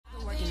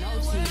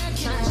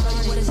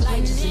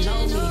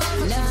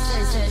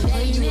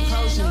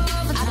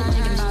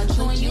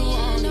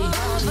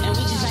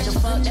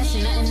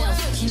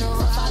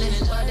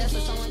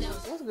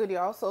good,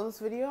 y'all? So this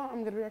video,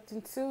 I'm going to be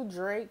reacting to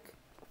Drake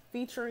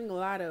featuring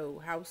Latto,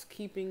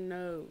 Housekeeping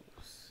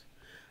Knows.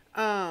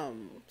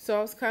 So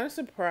I was kind of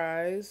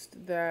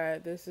surprised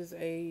that this is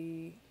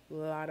a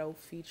Latto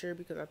feature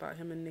because I thought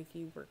him and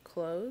Nicki were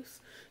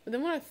close. But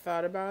then when I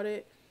thought about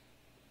it,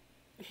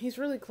 he's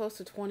really close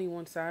to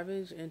 21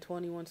 Savage, and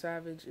 21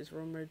 Savage is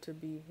rumored to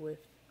be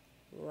with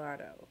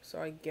Latto.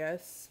 So I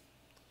guess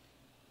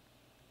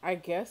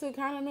it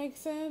kind of makes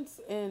sense,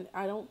 and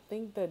I don't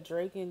think that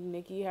Drake and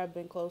Nicki have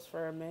been close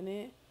for a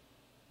minute,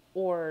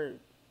 or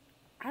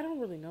I don't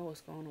really know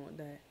what's going on with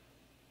that.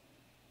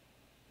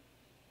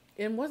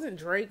 And wasn't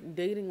Drake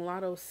dating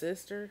Latto's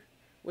sister,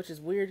 which is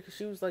weird because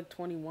she was like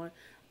 21.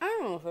 I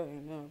don't know if I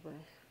know, bro.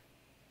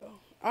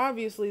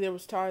 Obviously, there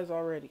was ties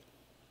already.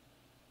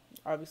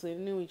 Obviously, they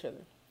knew each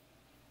other.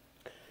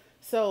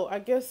 So I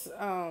guess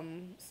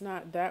it's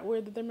not that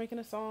weird that they're making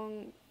a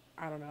song.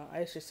 I don't know.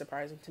 It's just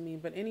surprising to me.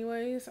 But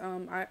anyways,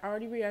 I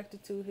already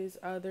reacted to his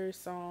other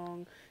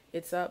song,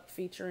 It's Up,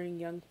 featuring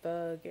Young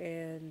Thug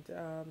and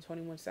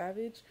 21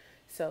 Savage.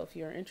 So if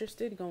you're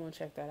interested, go and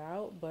check that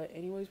out. But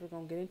anyways, we're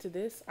going to get into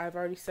this. I've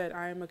already said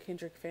I am a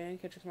Kendrick fan.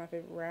 Kendrick's my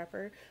favorite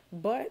rapper.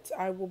 But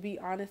I will be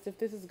honest, if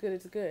this is good,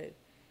 it's good.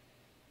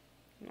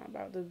 I'm not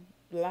about to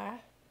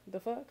lie. The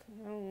fuck?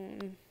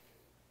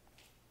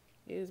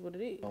 It is what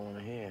it is. I want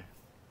to hear.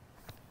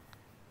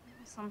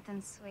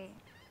 Something sweet.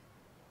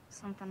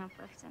 Something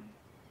uplifting.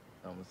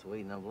 Something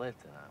sweet and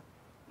uplifting, huh?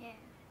 Yeah.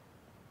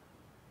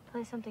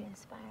 Play something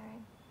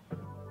inspiring.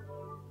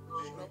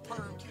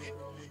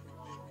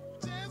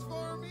 Just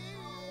for me.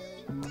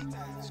 I ain't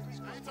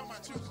talking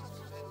about you.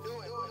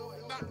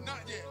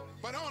 Not yet.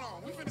 But hold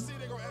on. We finna see if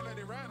they gonna act like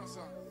they ride on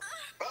something.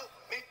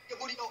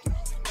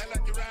 Act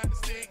like you ride the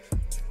stick.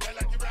 Act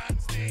like you ride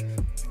the stick.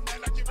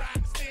 Act like you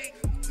ride the stick.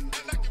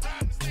 Act like you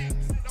ride the stick.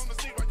 Sit on the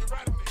seat while you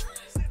ride on it.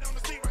 Sit on the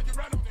seat while you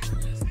ride on it.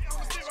 Sit on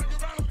the seat while you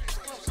ride on it.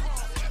 Come on.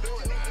 Act like you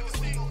ride the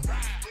stick.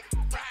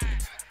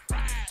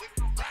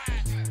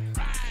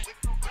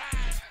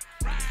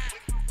 Ride.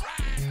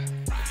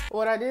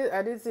 What I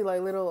did see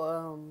like little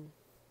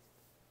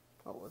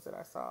what was it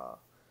I saw?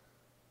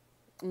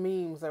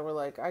 Memes that were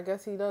like, I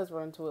guess he does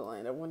run to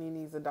Atlanta when he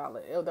needs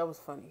 $1. That was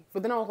funny.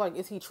 But then I was like,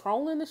 is he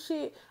trolling the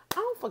shit? I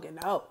don't fucking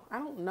know. I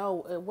don't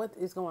know what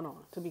is going on,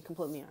 to be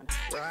completely honest.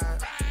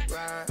 Ride,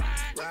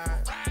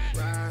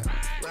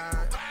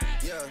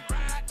 yeah.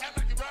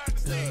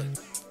 Look,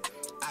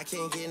 I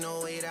can't get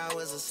no 8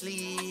 hours of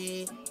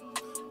sleep.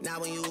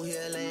 Now when you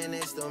here laying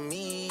next to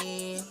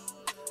me,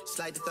 it's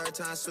like the third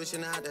time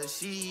switching out the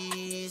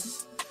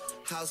sheets.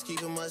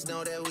 Housekeeping must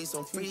know that we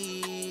some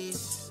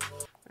freaks.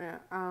 Yeah,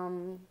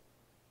 I'm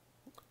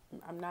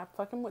not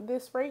fucking with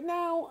this right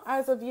now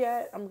as of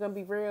yet. I'm gonna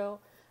be real.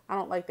 I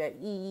don't like that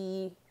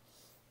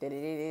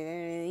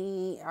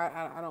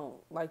I don't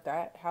like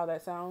that, how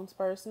that sounds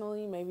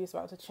personally. Maybe it's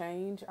about to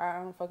change. I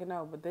don't fucking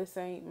know, but this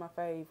ain't my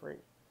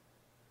favorite.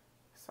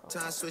 So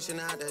time switching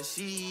out the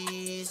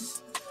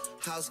sheets.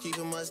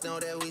 Housekeeping must know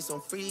that we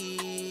some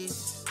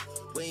freaks.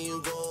 When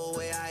you go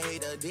away, I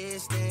hate the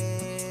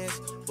distance.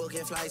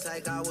 Booking flights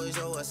like I was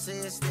your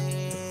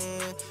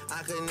assistant.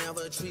 I could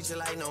never treat you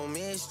like no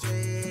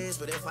mistress.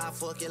 But if I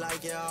fuck you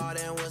like you are,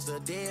 then what's the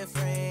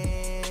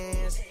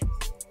difference?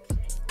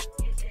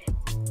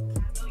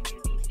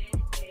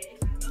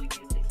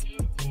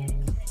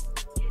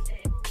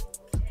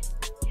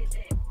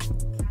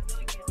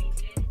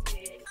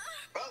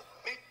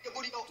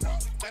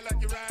 Act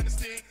like you ride the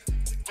stick.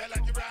 Act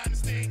like you ride the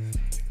stick.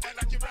 Act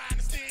like you ride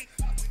the stick.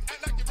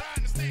 Act like you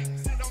ride the stick.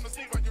 Sit on the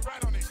seat while you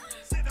ride on it.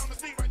 Sit on the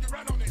seat while you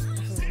ride on it. Sit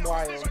on the seat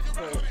while you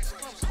ride on it.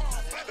 Come on,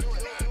 act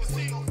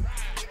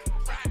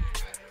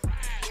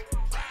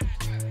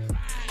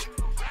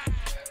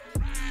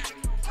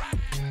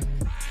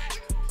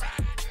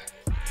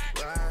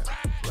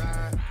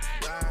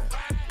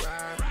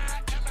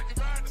like you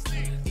ride the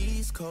stick.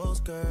 East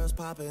Coast girls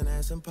popping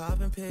ass and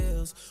popping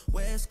pills.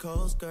 West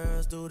Coast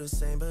girls do the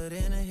same but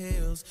in the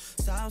hills.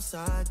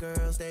 Southside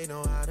girls, they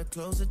know how to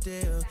close a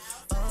deal.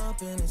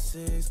 Up in the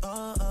six,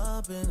 all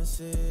up in the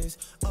six.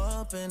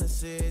 Up in the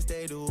six,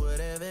 they do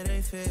whatever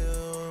they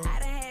feel. I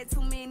done had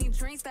too many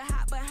drinks to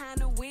hop behind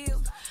the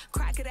wheel.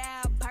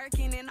 Crocodile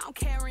Birkin and I'm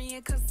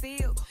carrying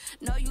concealed.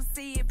 Know you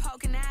see it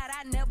poking out,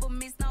 I never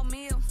miss no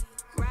meal.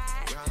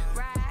 Ride,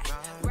 ride,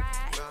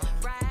 ride,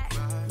 ride,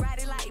 ride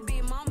it like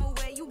Big Mama,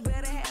 where you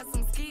better have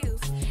some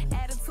skills.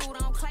 Attitude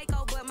on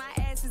Clayco, but my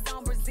ass is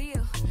on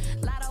Brazil.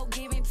 Latto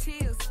giving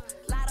chills,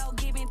 Latto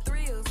giving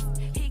thrills.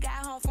 He got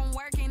home from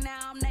work and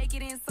now I'm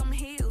naked in some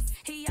heels.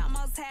 He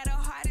almost had a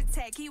heart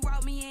attack, he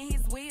wrote me in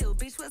his will.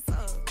 Bitch, what's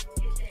up?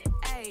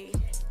 Ayy.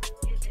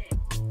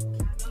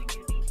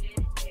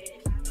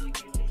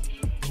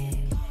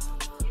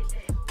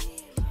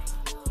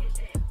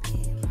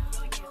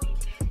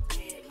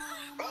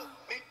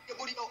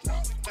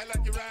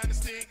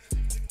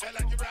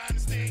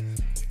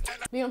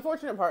 the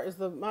unfortunate part is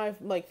my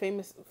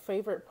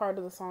favorite part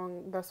of the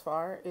song thus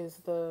far is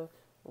the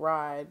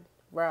ride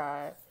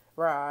that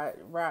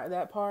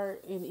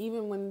part. And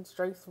even when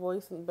Drake's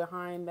voice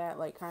behind that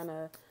like kind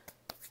of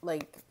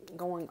like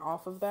going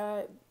off of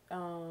that.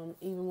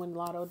 Even when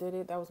Latto did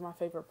it, that was my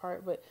favorite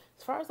part. But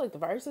as far as like the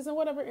verses and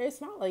whatever, it's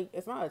not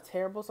a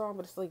terrible song,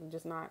 but it's like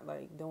just not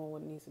like doing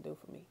what it needs to do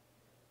for me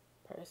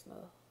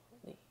personally.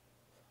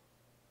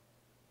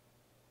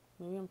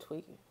 Maybe I'm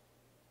tweaking,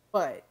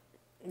 but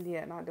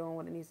yeah, not doing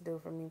what it needs to do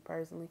for me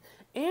personally.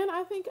 And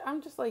I think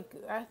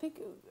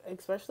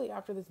especially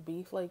after this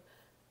beef, like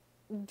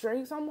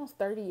Drake's almost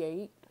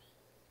 38,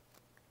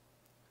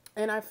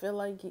 and I feel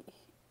like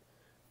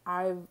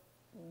I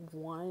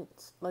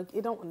want, like,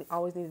 it don't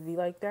always need to be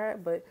like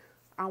that, but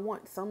I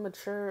want some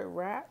mature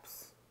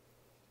raps,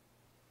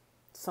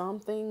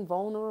 something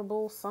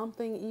vulnerable,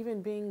 something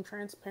even being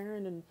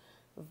transparent and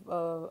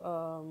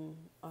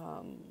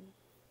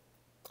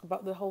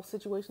about the whole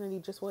situation that he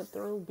just went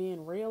through,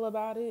 being real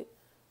about it.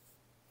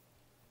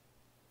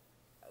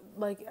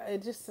 Like,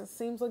 it just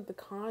seems like the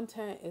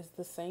content is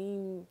the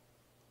same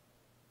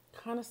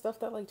kind of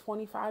stuff that like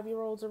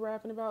 25-year-olds are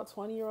rapping about,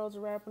 20-year-olds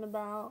are rapping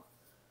about.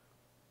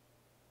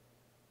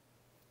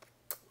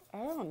 I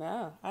don't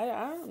know. I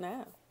don't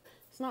know.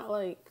 It's not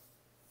like,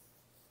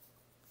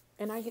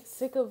 and I get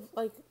sick of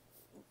like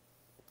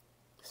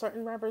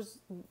certain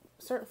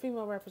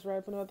female rappers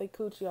rapping about they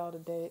coochie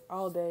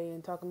all day,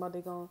 and talking about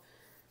they gonna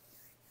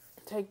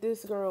take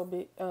this girl,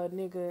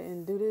 nigga,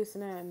 and do this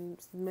and that, and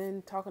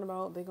men talking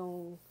about they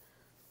gonna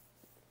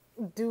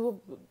do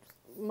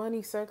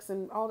money, sex,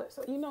 and all that,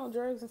 so,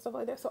 drugs and stuff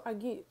like that. So I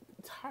get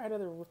tired of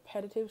the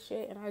repetitive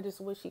shit, and I just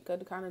wish he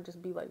could kind of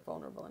just be like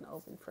vulnerable and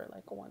open for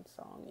like one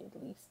song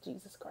at least.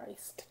 Jesus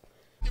Christ.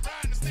 You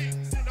ride the stick,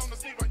 sit on the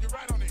seat while you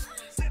ride on it.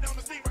 Sit on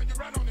the seat while you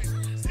ride on it.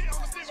 Sit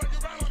on the seat while you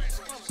ride on it.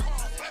 Come on,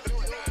 let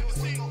me ride the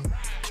seat.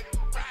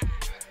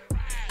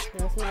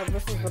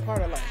 This is the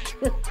part I like.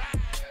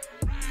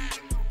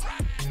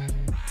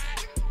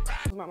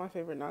 It's not my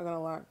favorite, not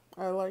gonna lie.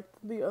 I like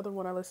the other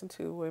one I listened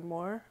to way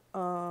more.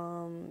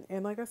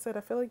 And like I said,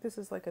 I feel like this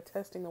is like a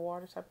testing the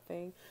water type of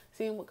thing,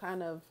 seeing what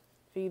kind of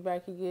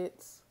feedback he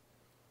gets.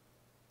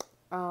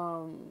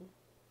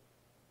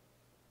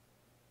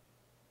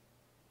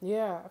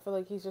 Yeah, I feel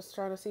like he's just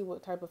trying to see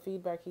what type of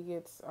feedback he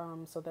gets,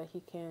 so that he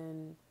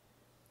can,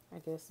 I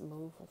guess,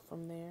 move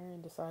from there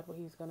and decide what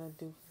he's gonna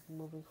do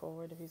moving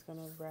forward. If he's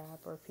gonna rap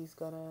or if he's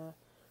gonna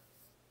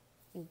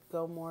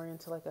go more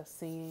into like a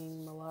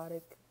singing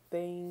melodic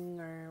thing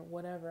or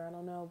whatever. I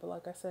don't know. But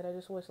like I said, I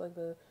just wish like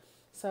the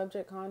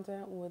subject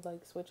content would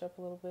like switch up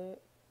a little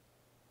bit.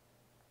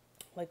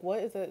 Like, what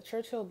is it?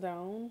 Churchill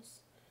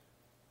Downs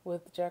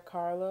with Jack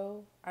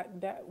Harlow.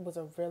 That was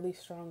a really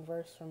strong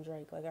verse from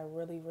Drake. Like, I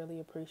really,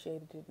 really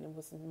appreciated it. And it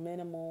was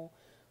minimal.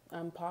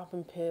 I'm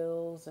popping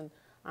pills and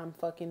I'm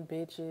fucking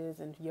bitches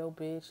and yo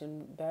bitch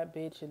and that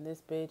bitch and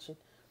this bitch. And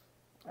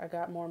I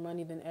got more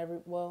money than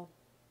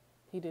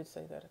he did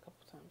say that a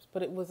couple times.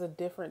 But it was a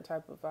different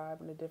type of vibe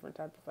and a different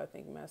type of, I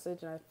think,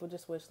 message. And I would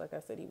just wish, like I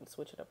said, he would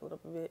switch it up a little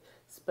bit,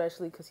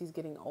 especially because he's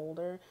getting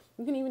older.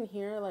 You can even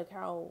hear, like,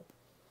 how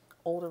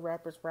older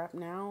rappers rap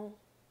now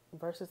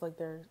versus, like,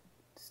 their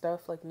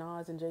stuff, like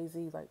Nas and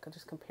Jay-Z, like,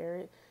 just compare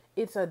it.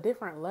 It's a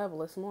different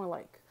level. It's more,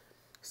 like,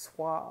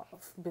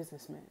 suave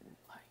businessmen.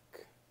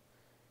 Like,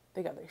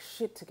 they got their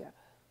shit together.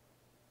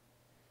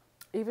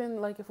 Even,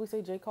 like, if we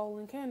say J. Cole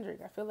and Kendrick,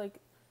 I feel like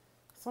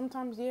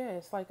sometimes, yeah,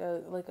 it's like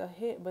a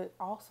hit, but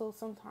also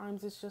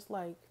sometimes it's just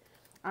like,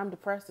 I'm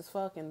depressed as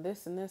fuck and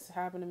this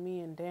happened to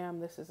me and damn,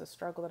 this is a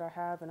struggle that I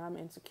have and I'm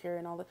insecure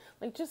and all that.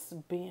 Like, just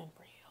being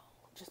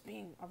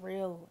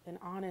real and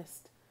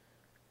honest.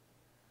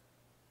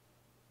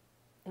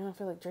 And I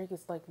feel like Drake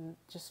is like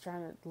just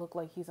trying to look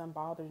like he's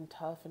unbothered and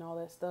tough and all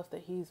that stuff,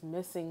 that he's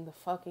missing the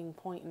fucking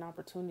point and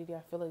opportunity.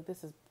 I feel like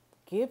this is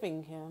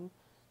giving him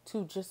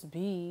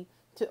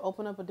to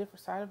open up a different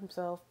side of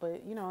himself,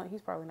 but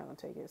he's probably not gonna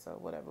take it, so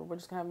whatever. We're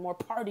just gonna have more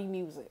party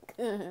music.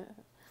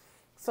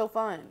 So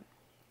fun.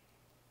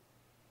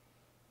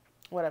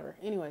 Whatever.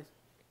 Anyways,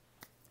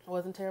 it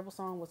wasn't a terrible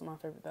song, wasn't my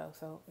favorite though.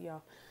 So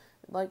y'all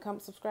like,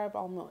 comment, subscribe,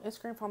 follow me on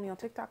Instagram, follow me on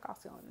TikTok. I'll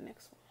see you on the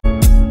next one.